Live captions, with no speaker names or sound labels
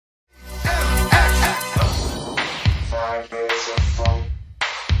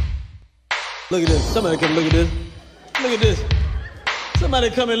Look at this. Somebody come look at this. Look at this. Somebody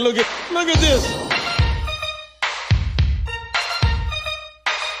come and look at this.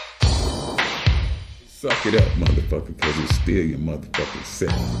 Suck it up, motherfucker, because it's still your motherfucking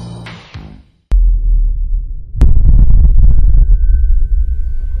self.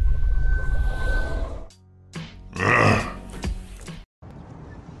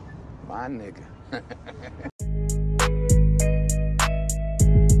 My nigga.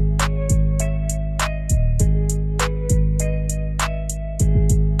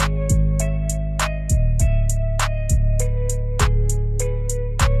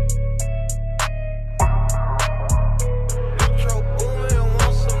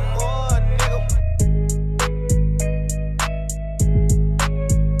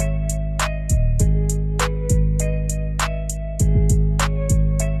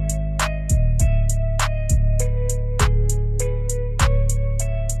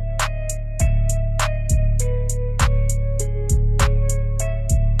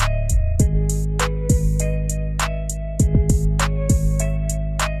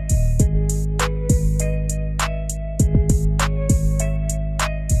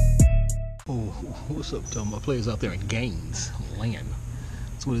 What's up, to my players out there in Gaines land?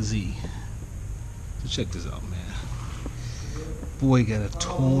 It's with a Z. So check this out, man. Boy got a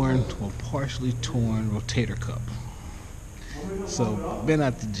torn, well, partially torn rotator cuff. So been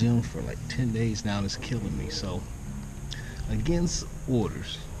at the gym for like 10 days now, and it's killing me. So against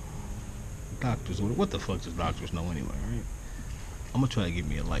orders, doctor's order. What the fuck does doctors know anyway, right? I'm gonna try to give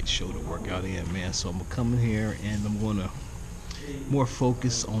me a light shoulder workout in, man. So I'm gonna come in here and I'm gonna more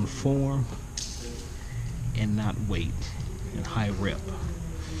focus on form and not weight and high rep.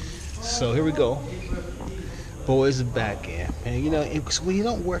 So here we go. Boys are back in, man. You know, when you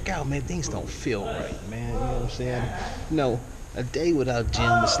don't work out, man, things don't feel right, man. You know what I'm saying? You know, a day without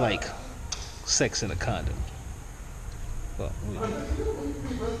gym is like sex in a condom. Well,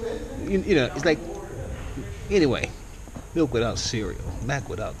 you know, it's like, anyway, milk without cereal, Mac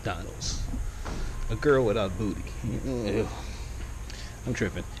without Donald's, a girl without booty. I'm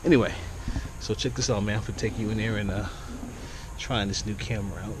tripping. Anyway, so check this out, man. I'm gonna take you in there and trying this new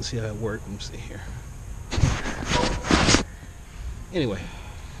camera out and see how it works. Let me see here. Anyway,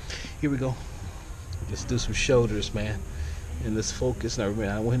 here we go. Let's do some shoulders, man. And let's focus. Now,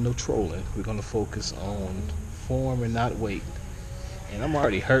 remember, I don't want no trolling. We're gonna focus on form and not weight. And I'm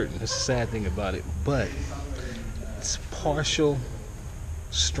already hurting. That's the sad thing about it. But it's partial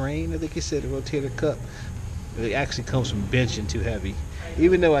strain, I think you said, the rotator cuff. It actually comes from benching too heavy.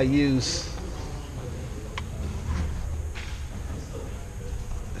 Even though I use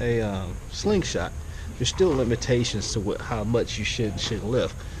a slingshot, there's still limitations to how much you should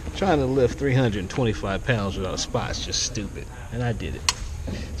lift. Trying to lift 325 pounds without a spot is just stupid, and I did it.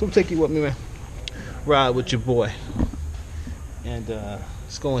 So I'm taking you with me, man. Ride with your boy, and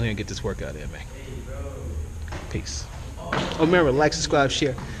let's go in here and get this workout in, man. Peace. Oh, remember, like, subscribe,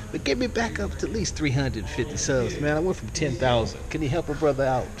 share. But get me back up to at least 350 subs, man. I went from 10,000. Can you help a brother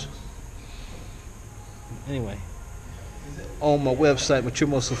out? Anyway, on my website, Mature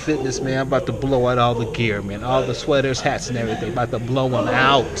Muscle Fitness, man, I'm about to blow out all the gear, man. All the sweaters, hats, and everything. About to blow them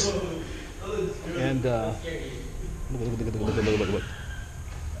out. And, look.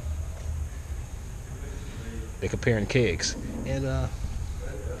 They're comparing kegs. And,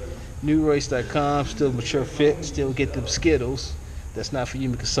 newroyce.com, still mature fit, still get them Skittles. That's not for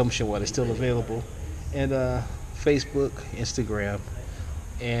human consumption while they're still available. And Facebook, Instagram,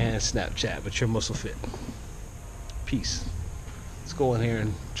 and Snapchat, Mature Muscle Fit. Peace. Let's go in here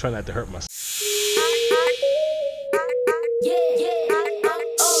and try not to hurt myself.